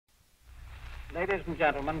Ladies and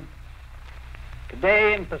gentlemen,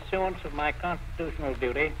 today, in pursuance of my constitutional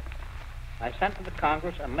duty, I sent to the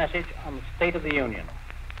Congress a message on the State of the Union.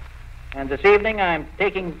 And this evening I am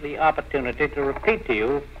taking the opportunity to repeat to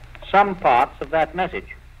you some parts of that message.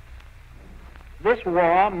 This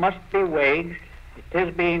war must be waged, it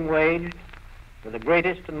is being waged, with the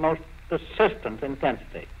greatest and most persistent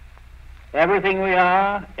intensity. Everything we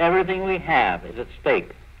are, everything we have is at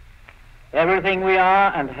stake. Everything we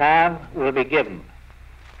are and have will be given.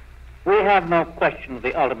 We have no question of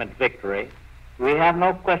the ultimate victory. We have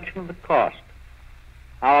no question of the cost.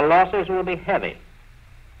 Our losses will be heavy.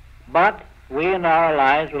 But we and our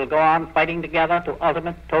allies will go on fighting together to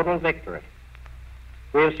ultimate total victory.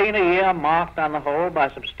 We have seen a year marked on the whole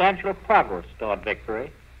by substantial progress toward victory,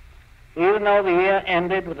 even though the year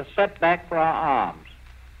ended with a setback for our arms,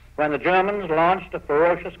 when the Germans launched a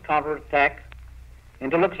ferocious counterattack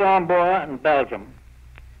into Luxembourg and Belgium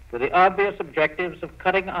with the obvious objectives of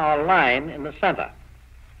cutting our line in the center.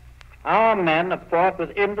 Our men have fought with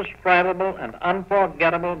indescribable and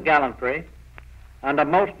unforgettable gallantry under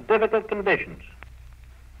most difficult conditions.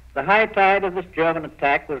 The high tide of this German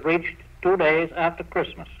attack was reached 2 days after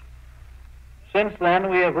Christmas. Since then,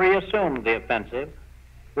 we have reassumed the offensive.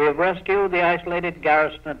 We have rescued the isolated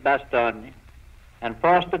garrison at Bastogne and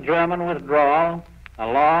forced a German withdrawal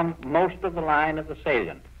along most of the line of the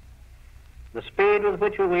salient. The speed with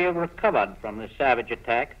which we have recovered from this savage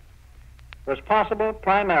attack was possible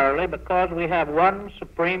primarily because we have one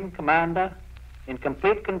supreme commander in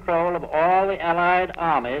complete control of all the Allied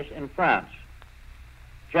armies in France.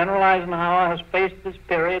 General Eisenhower has faced this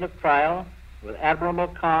period of trial with admirable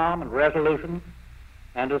calm and resolution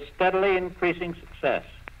and with steadily increasing success.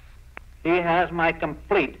 He has my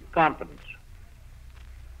complete confidence.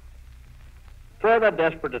 Further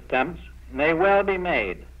desperate attempts may well be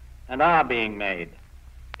made and are being made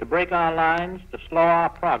to break our lines, to slow our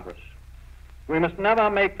progress. We must never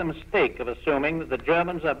make the mistake of assuming that the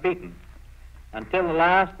Germans are beaten until the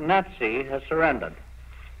last Nazi has surrendered.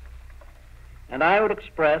 And I would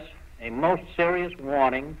express a most serious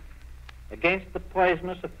warning against the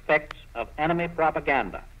poisonous effects of enemy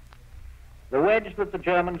propaganda. The wedge that the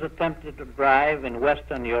Germans attempted to drive in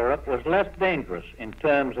Western Europe was less dangerous in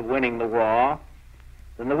terms of winning the war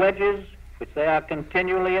than the wedges which they are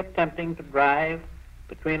continually attempting to drive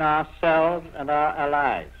between ourselves and our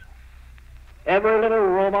allies. Every little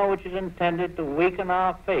rumor which is intended to weaken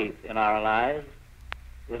our faith in our allies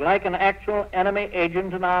is like an actual enemy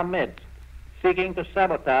agent in our midst, seeking to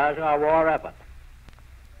sabotage our war effort.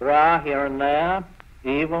 There are here and there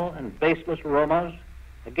evil and baseless rumors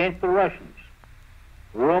against the Russians,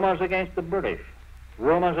 rumors against the British,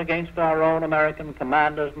 rumors against our own American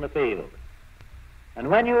commanders in the field. And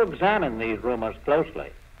when you examine these rumors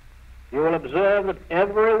closely, you will observe that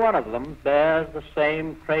every one of them bears the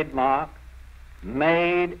same trademark,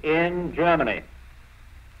 made in Germany.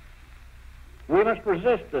 We must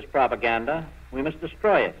resist this propaganda. We must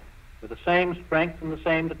destroy it with the same strength and the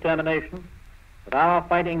same determination that our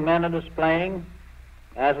fighting men are displaying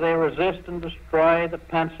as they resist and destroy the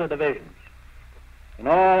Panzer divisions. In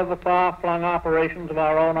all of the far-flung operations of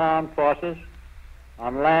our own armed forces,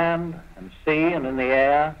 on land and sea and in the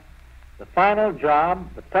air, the final job,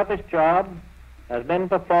 the toughest job, has been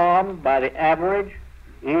performed by the average,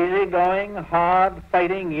 easygoing,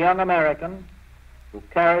 hard-fighting young American who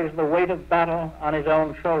carries the weight of battle on his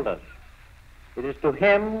own shoulders. It is to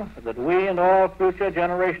him that we and all future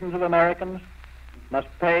generations of Americans must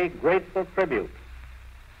pay grateful tribute.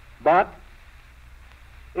 But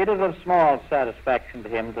it is of small satisfaction to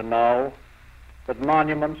him to know that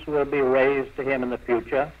monuments will be raised to him in the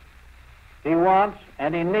future. He wants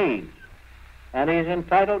and he needs, and he is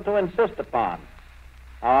entitled to insist upon,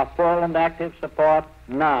 our full and active support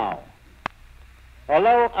now.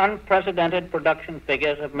 Although unprecedented production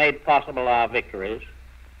figures have made possible our victories,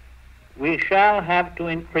 we shall have to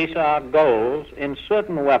increase our goals in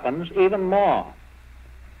certain weapons even more.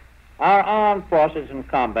 Our armed forces in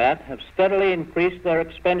combat have steadily increased their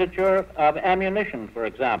expenditure of ammunition, for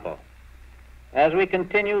example. As we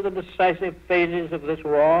continue the decisive phases of this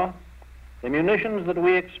war, the munitions that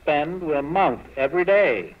we expend will mount every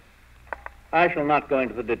day. I shall not go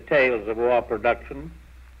into the details of war production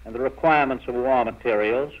and the requirements of war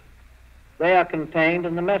materials. They are contained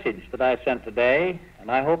in the message that I sent today, and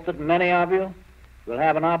I hope that many of you will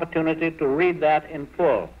have an opportunity to read that in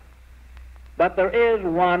full. But there is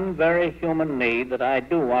one very human need that I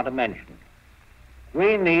do want to mention.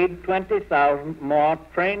 We need 20,000 more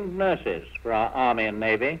trained nurses for our Army and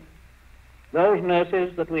Navy. Those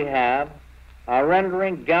nurses that we have are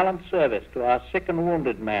rendering gallant service to our sick and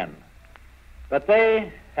wounded men. But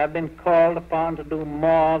they have been called upon to do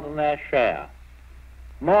more than their share.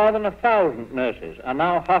 More than 1,000 nurses are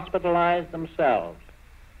now hospitalized themselves,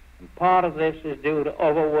 and part of this is due to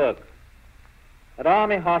overwork. At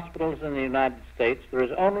Army hospitals in the United States, there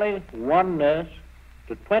is only one nurse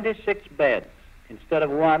to 26 beds instead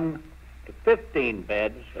of 1 to 15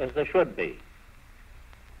 beds as there should be.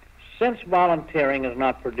 Since volunteering has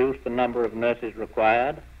not produced the number of nurses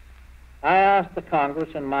required, I asked the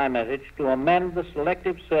Congress in my message to amend the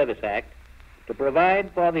Selective Service Act to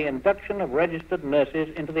provide for the induction of registered nurses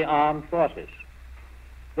into the armed forces.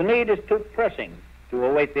 The need is too pressing to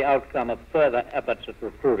await the outcome of further efforts at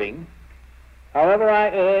recruiting. However, I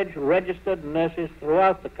urge registered nurses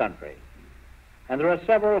throughout the country, and there are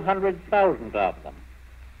several 100,000 of them,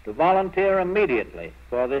 to volunteer immediately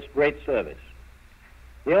for this great service.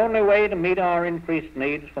 The only way to meet our increased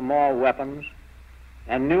needs for more weapons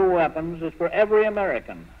and new weapons is for every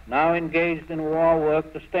American now engaged in war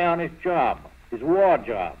work to stay on his job, his war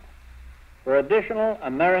job. For additional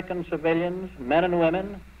American civilians, men and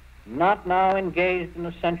women, not now engaged in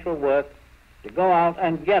essential work, to go out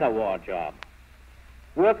and get a war job.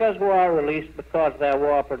 Workers who are released because their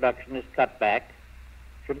war production is cut back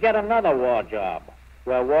should get another war job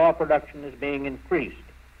where war production is being increased.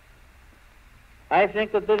 I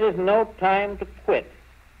think that this is no time to quit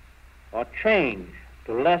or change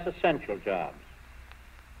to less essential jobs.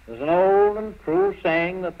 There's an old and true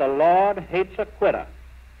saying that the Lord hates a quitter,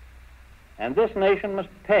 and this nation must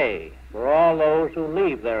pay for all those who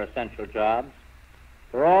leave their essential jobs,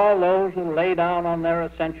 for all those who lay down on their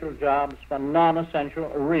essential jobs for non-essential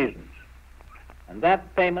reasons. And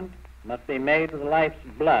that payment must be made with the life's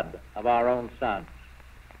blood of our own sons.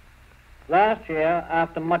 Last year,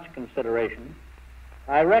 after much consideration,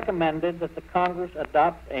 I recommended that the Congress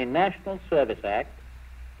adopt a National Service Act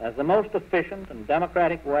as the most efficient and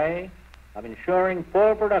democratic way of ensuring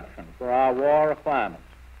full production for our war requirements.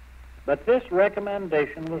 But this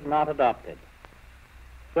recommendation was not adopted.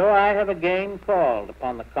 So I have again called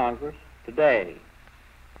upon the Congress today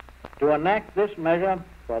to enact this measure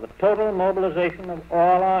for the total mobilization of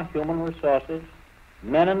all our human resources,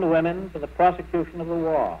 men and women, for the prosecution of the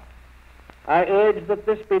war. I urge that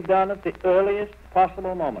this be done at the earliest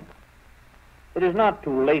possible moment. It is not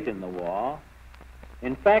too late in the war.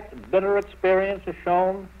 In fact, bitter experience has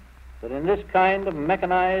shown that in this kind of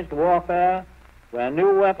mechanized warfare, where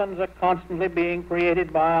new weapons are constantly being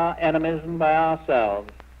created by our enemies and by ourselves,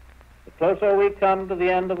 the closer we come to the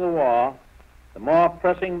end of the war, the more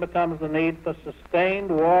pressing becomes the need for sustained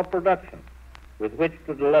war production with which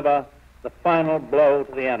to deliver the final blow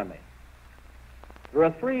to the enemy. There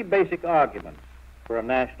are three basic arguments for a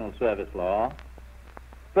national service law.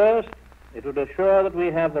 First, it would assure that we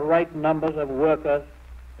have the right numbers of workers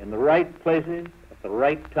in the right places at the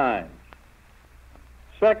right times.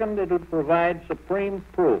 Second, it would provide supreme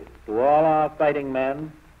proof to all our fighting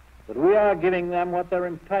men that we are giving them what they're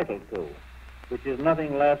entitled to, which is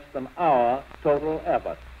nothing less than our total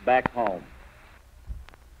effort back home.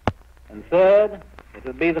 And third, it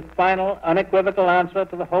would be the final unequivocal answer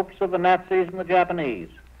to the hopes of the Nazis and the Japanese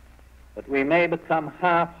that we may become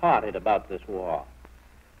half-hearted about this war,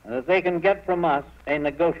 and that they can get from us a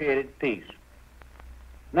negotiated peace.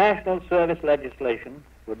 National service legislation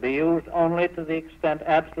would be used only to the extent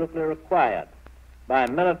absolutely required by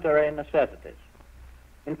military necessities.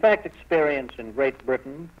 In fact, experience in Great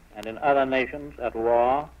Britain and in other nations at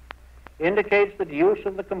war indicates that use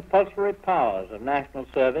of the compulsory powers of national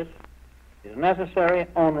service is necessary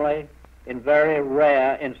only in very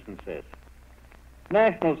rare instances.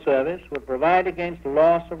 National service would provide against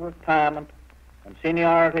loss of retirement and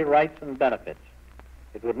seniority rights and benefits.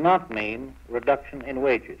 It would not mean reduction in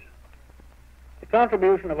wages. The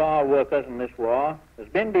contribution of our workers in this war has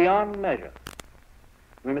been beyond measure.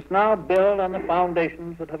 We must now build on the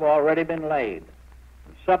foundations that have already been laid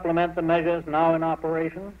and supplement the measures now in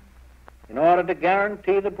operation in order to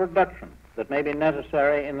guarantee the production that may be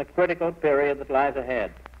necessary in the critical period that lies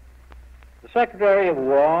ahead. The Secretary of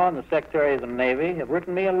War and the Secretary of the Navy have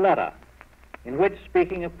written me a letter in which,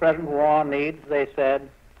 speaking of present war needs, they said,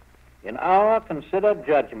 "In our considered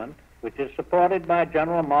judgment, which is supported by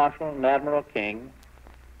General Marshall and Admiral King,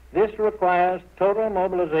 this requires total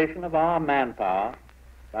mobilization of our manpower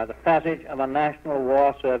by the passage of a national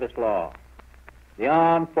war service law. The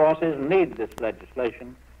armed forces need this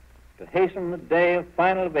legislation to hasten the day of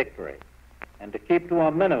final victory and to keep to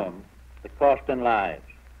a minimum the cost in lives."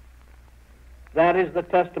 That is the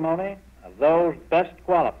testimony of those best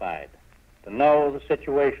qualified to know the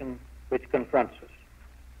situation which confronts us.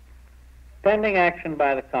 Pending action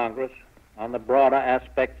by the Congress on the broader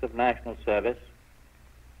aspects of national service,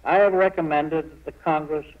 I have recommended that the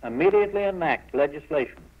Congress immediately enact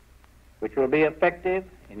legislation which will be effective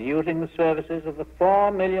in using the services of the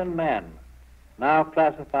 4 million men now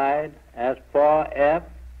classified as 4F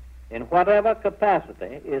in whatever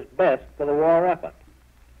capacity is best for the war effort.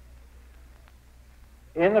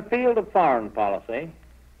 In the field of foreign policy,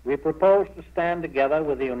 we propose to stand together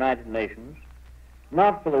with the United Nations,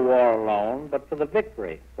 not for the war alone, but for the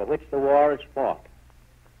victory for which the war is fought.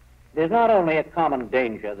 It is not only a common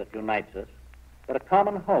danger that unites us, but a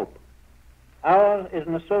common hope. Ours is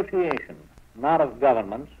an association, not of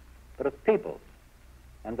governments, but of peoples,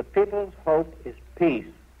 and the people's hope is peace,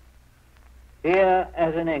 here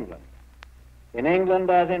as in England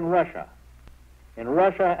as in Russia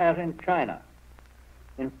as in China,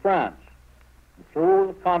 in France, and through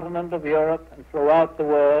the continent of Europe and throughout the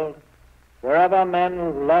world, wherever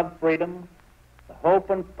men love freedom, the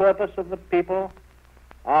hope and purpose of the people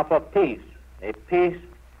are for peace, a peace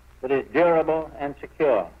that is durable and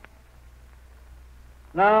secure.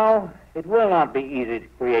 Now, it will not be easy to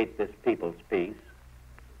create this people's peace.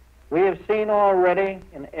 We have seen already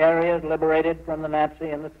in areas liberated from the Nazi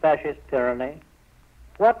and the fascist tyranny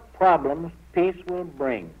what problems peace will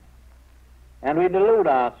bring. And we delude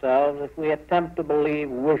ourselves if we attempt to believe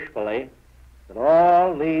wishfully that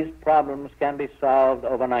all these problems can be solved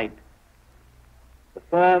overnight. The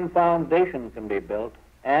firm foundation can be built,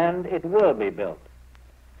 and it will be built.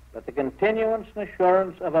 But the continuance and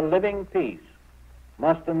assurance of a living peace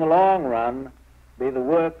must in the long run be the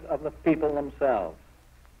work of the people themselves.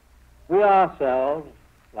 We ourselves,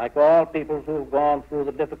 like all peoples who have gone through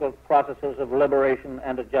the difficult processes of liberation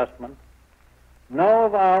and adjustment, know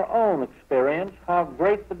of our own experience how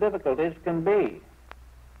great the difficulties can be.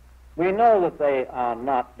 We know that they are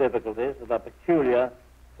not difficulties that are peculiar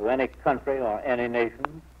to any country or any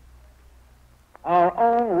nation. Our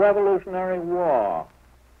own Revolutionary War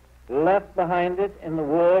left behind it, in the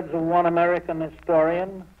words of one American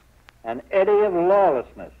historian, an eddy of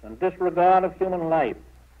lawlessness and disregard of human life.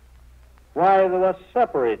 Why, there were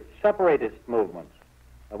separatist movements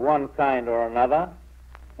of one kind or another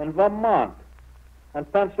in Vermont and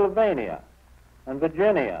Pennsylvania and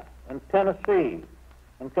Virginia and Tennessee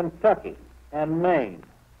and Kentucky and Maine.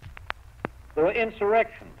 There were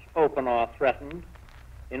insurrections, open or threatened,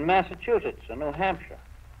 in Massachusetts and New Hampshire.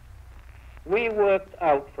 We worked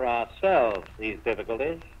out for ourselves these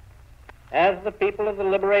difficulties as the people of the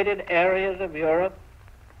liberated areas of Europe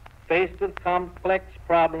faced with complex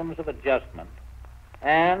problems of adjustment,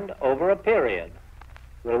 and over a period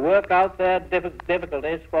will work out their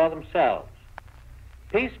difficulties for themselves.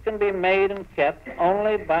 Peace can be made and kept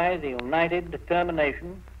only by the united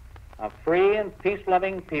determination of free and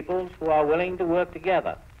peace-loving peoples who are willing to work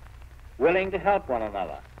together, willing to help one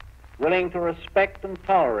another, willing to respect and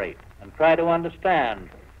tolerate and try to understand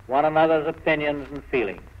one another's opinions and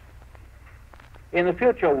feelings. In the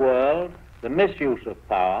future world, the misuse of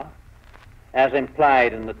power, as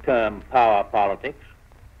implied in the term power politics,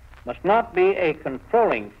 must not be a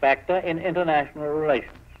controlling factor in international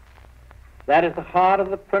relations. That is the heart of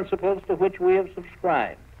the principles to which we have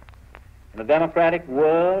subscribed. In a democratic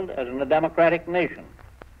world, as in a democratic nation,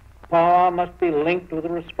 power must be linked with a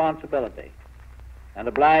responsibility and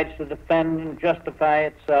obliged to defend and justify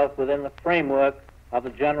itself within the framework of the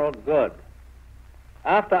general good.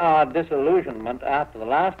 After our disillusionment after the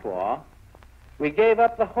last war, we gave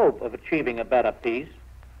up the hope of achieving a better peace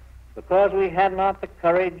because we had not the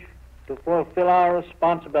courage to fulfill our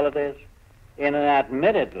responsibilities in an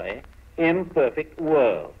admittedly imperfect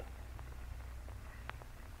world.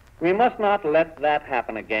 We must not let that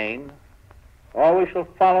happen again, or we shall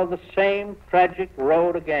follow the same tragic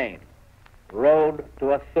road again, road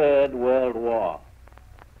to a third world war.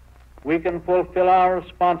 We can fulfill our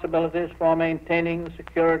responsibilities for maintaining the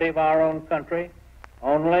security of our own country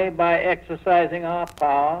only by exercising our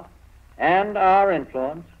power and our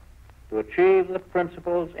influence to achieve the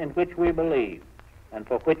principles in which we believe and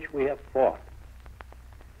for which we have fought.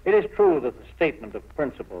 It is true that the statement of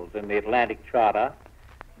principles in the Atlantic Charter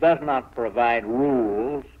does not provide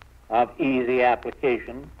rules of easy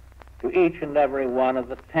application to each and every one of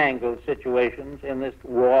the tangled situations in this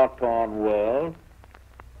war-torn world,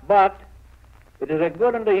 but it is a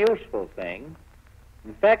good and a useful thing.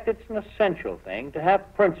 In fact, it's an essential thing to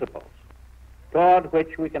have principles toward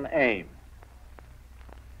which we can aim.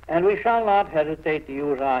 And we shall not hesitate to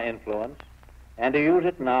use our influence and to use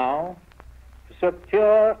it now to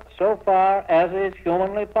secure, so far as is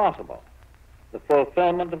humanly possible, the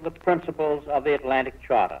fulfillment of the principles of the Atlantic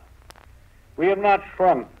Charter. We have not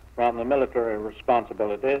shrunk from the military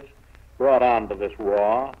responsibilities brought on to this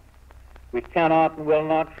war. We cannot and will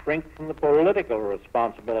not shrink from the political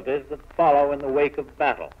responsibilities that follow in the wake of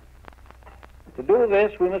battle. To do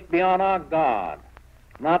this, we must be on our guard,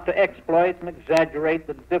 not to exploit and exaggerate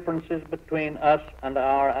the differences between us and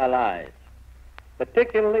our allies,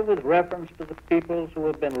 particularly with reference to the peoples who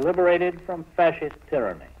have been liberated from fascist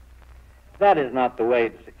tyranny. That is not the way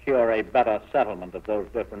to secure a better settlement of those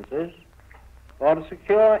differences, or to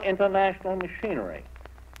secure international machinery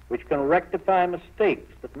which can rectify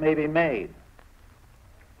mistakes that may be made.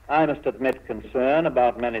 I must admit concern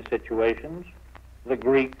about many situations, the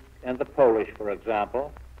Greek and the Polish, for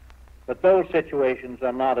example, but those situations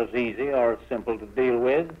are not as easy or as simple to deal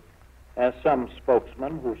with as some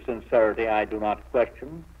spokesman, whose sincerity I do not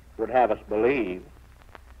question, would have us believe.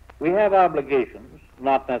 We have obligations,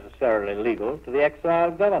 not necessarily legal, to the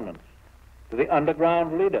exiled governments, to the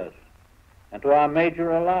underground leaders, and to our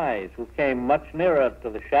major allies who came much nearer to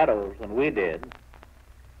the shadows than we did.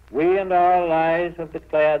 We and our allies have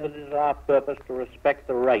declared that it is our purpose to respect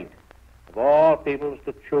the right of all peoples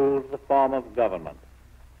to choose the form of government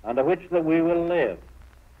under which that we will live,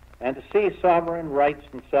 and to see sovereign rights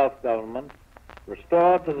and self-government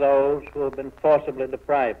restored to those who have been forcibly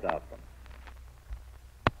deprived of them.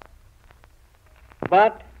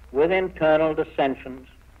 But with internal dissensions,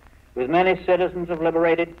 with many citizens of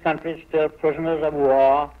liberated countries still prisoners of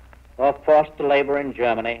war or forced to labor in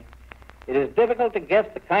Germany, it is difficult to guess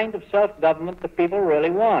the kind of self-government the people really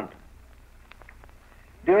want.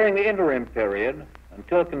 During the interim period,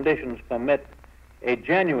 until conditions permit a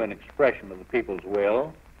genuine expression of the people's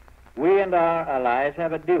will, we and our allies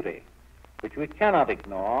have a duty, which we cannot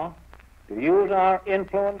ignore, to use our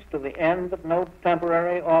influence to the end that no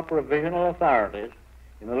temporary or provisional authorities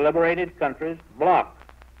in the liberated countries block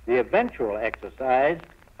the eventual exercise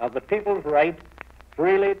of the people's right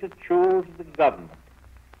freely to choose the government,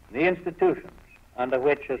 the institutions under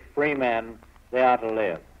which as free men they are to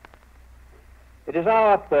live. It is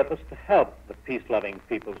our purpose to help the peace-loving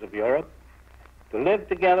peoples of Europe to live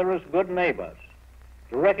together as good neighbors,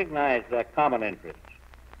 to recognize their common interests,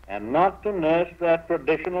 and not to nurse their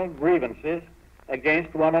traditional grievances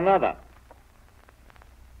against one another.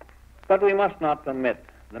 But we must not permit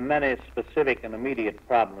the many specific and immediate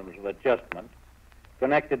problems of adjustment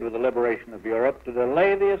connected with the liberation of Europe to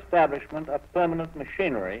delay the establishment of permanent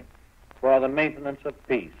machinery for the maintenance of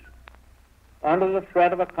peace. Under the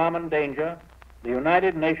threat of a common danger, the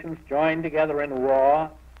United Nations joined together in war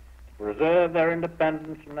to preserve their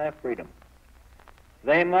independence and their freedom.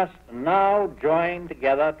 They must now join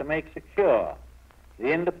together to make secure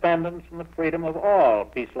the independence and the freedom of all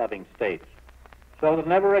peace-loving states, so that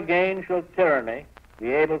never again shall tyranny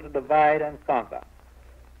be able to divide and conquer.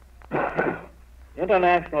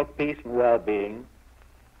 International peace and well-being,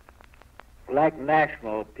 like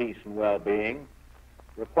national peace and well-being,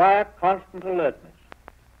 require constant alertness,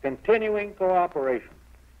 continuing cooperation,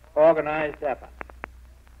 organized effort.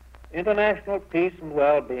 International peace and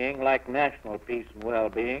well-being, like national peace and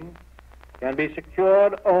well-being, can be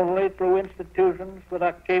secured only through institutions that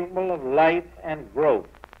are capable of life and growth.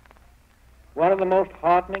 One of the most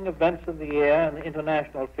heartening events of the year in the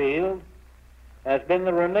international field has been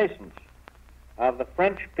the renaissance of the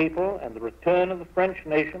French people and the return of the French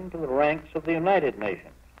nation to the ranks of the United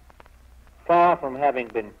Nations. Far from having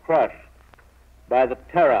been crushed by the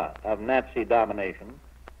terror of Nazi domination,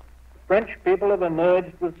 French people have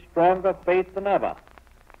emerged with stronger faith than ever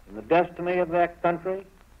in the destiny of their country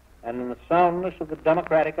and in the soundness of the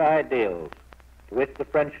democratic ideals to which the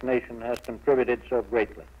French nation has contributed so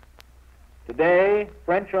greatly. Today,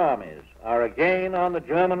 French armies are again on the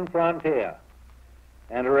German frontier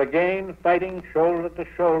and are again fighting shoulder to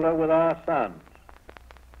shoulder with our sons.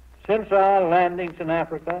 Since our landings in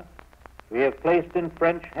Africa, we have placed in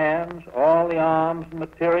French hands all the arms and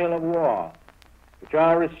material of war which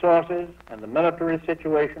our resources and the military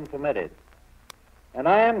situation permitted. And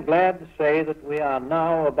I am glad to say that we are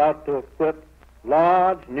now about to equip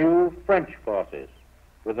large new French forces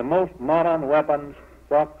with the most modern weapons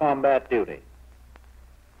for combat duty.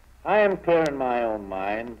 I am clear in my own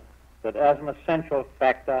mind that as an essential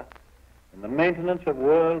factor in the maintenance of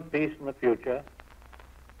world peace in the future,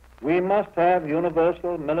 we must have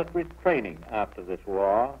universal military training after this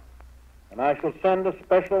war, and I shall send a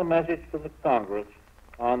special message to the Congress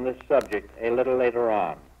on this subject a little later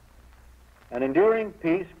on. An enduring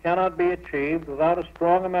peace cannot be achieved without a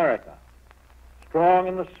strong America, strong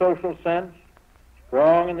in the social sense,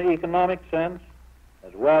 strong in the economic sense,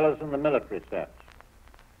 as well as in the military sense.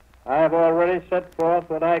 I have already set forth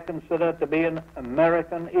what I consider to be an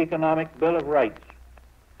American Economic Bill of Rights,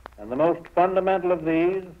 and the most fundamental of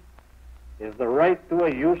these is the right to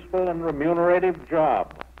a useful and remunerative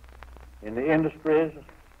job, in the industries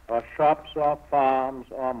or shops or farms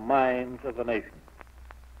or mines of the nation.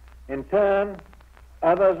 In turn,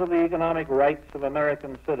 others of the economic rights of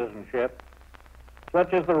American citizenship,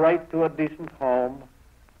 such as the right to a decent home,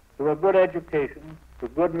 to a good education, to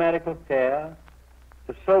good medical care,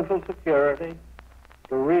 to Social Security,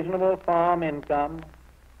 to reasonable farm income,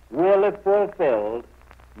 will, if fulfilled,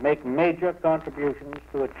 make major contributions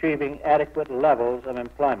to achieving adequate levels of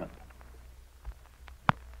employment.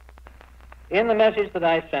 In the message that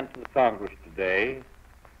I sent to the Congress today,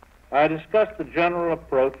 I discussed the general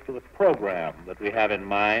approach to the program that we have in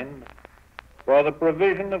mind for the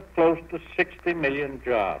provision of close to 60 million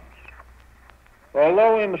jobs.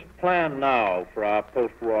 Although we must plan now for our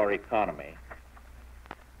post-war economy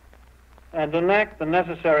and enact the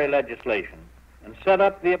necessary legislation and set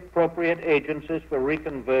up the appropriate agencies for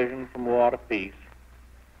reconversion from war to peace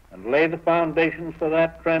and lay the foundations for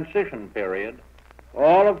that transition period,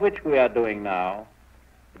 all of which we are doing now,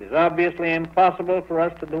 it is obviously impossible for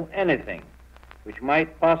us to do anything which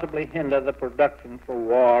might possibly hinder the production for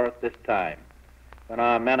war at this time, when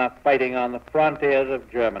our men are fighting on the frontiers of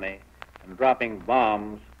Germany and dropping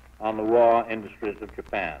bombs on the war industries of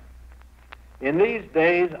Japan. In these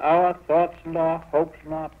days, our thoughts and our hopes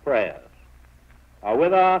and our prayers are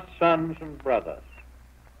with our sons and brothers,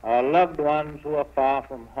 our loved ones who are far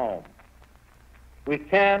from home. We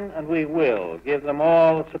can and we will give them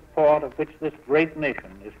all the support of which this great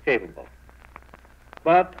nation is capable.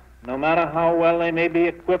 But no matter how well they may be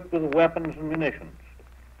equipped with weapons and munitions,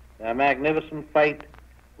 their magnificent fight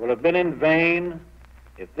will have been in vain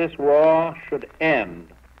if this war should end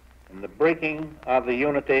in the breaking of the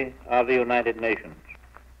unity of the United Nations.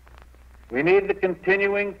 We need the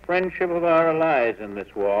continuing friendship of our allies in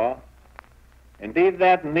this war. Indeed,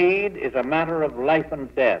 that need is a matter of life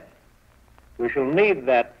and death. We shall need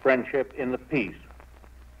that friendship in the peace.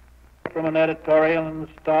 From an editorial in the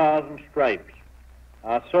Stars and Stripes,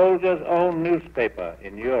 our soldiers' own newspaper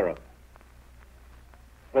in Europe.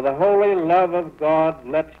 For the holy love of God,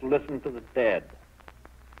 let's listen to the dead.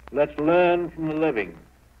 Let's learn from the living.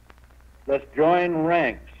 Let's join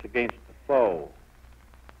ranks against the foe.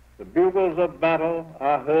 The bugles of battle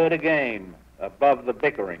are heard again above the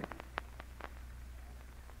bickering.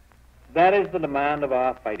 That is the demand of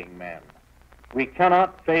our fighting men. We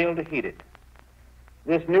cannot fail to heed it.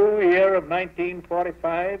 This new year of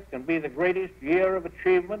 1945 can be the greatest year of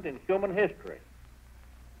achievement in human history.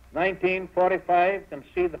 1945 can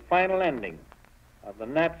see the final ending of the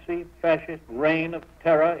Nazi fascist reign of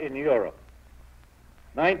terror in Europe.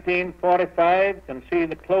 1945 can see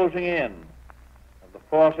the closing in of the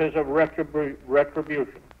forces of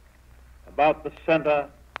retribution about the center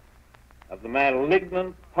of the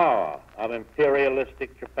malignant power of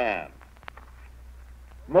imperialistic Japan.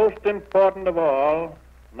 Most important of all,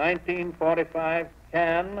 1945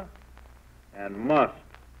 can and must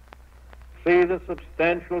see the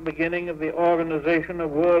substantial beginning of the organization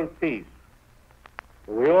of world peace.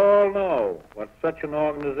 For we all know what such an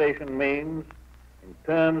organization means in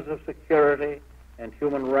terms of security and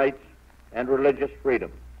human rights and religious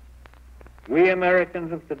freedom. We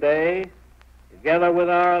Americans of today, together with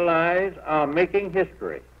our allies, are making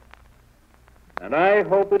history. And I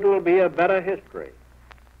hope it will be a better history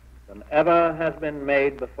than ever has been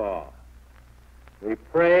made before. We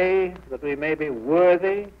pray that we may be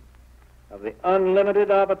worthy of the unlimited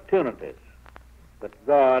opportunities that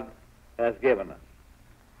God has given us.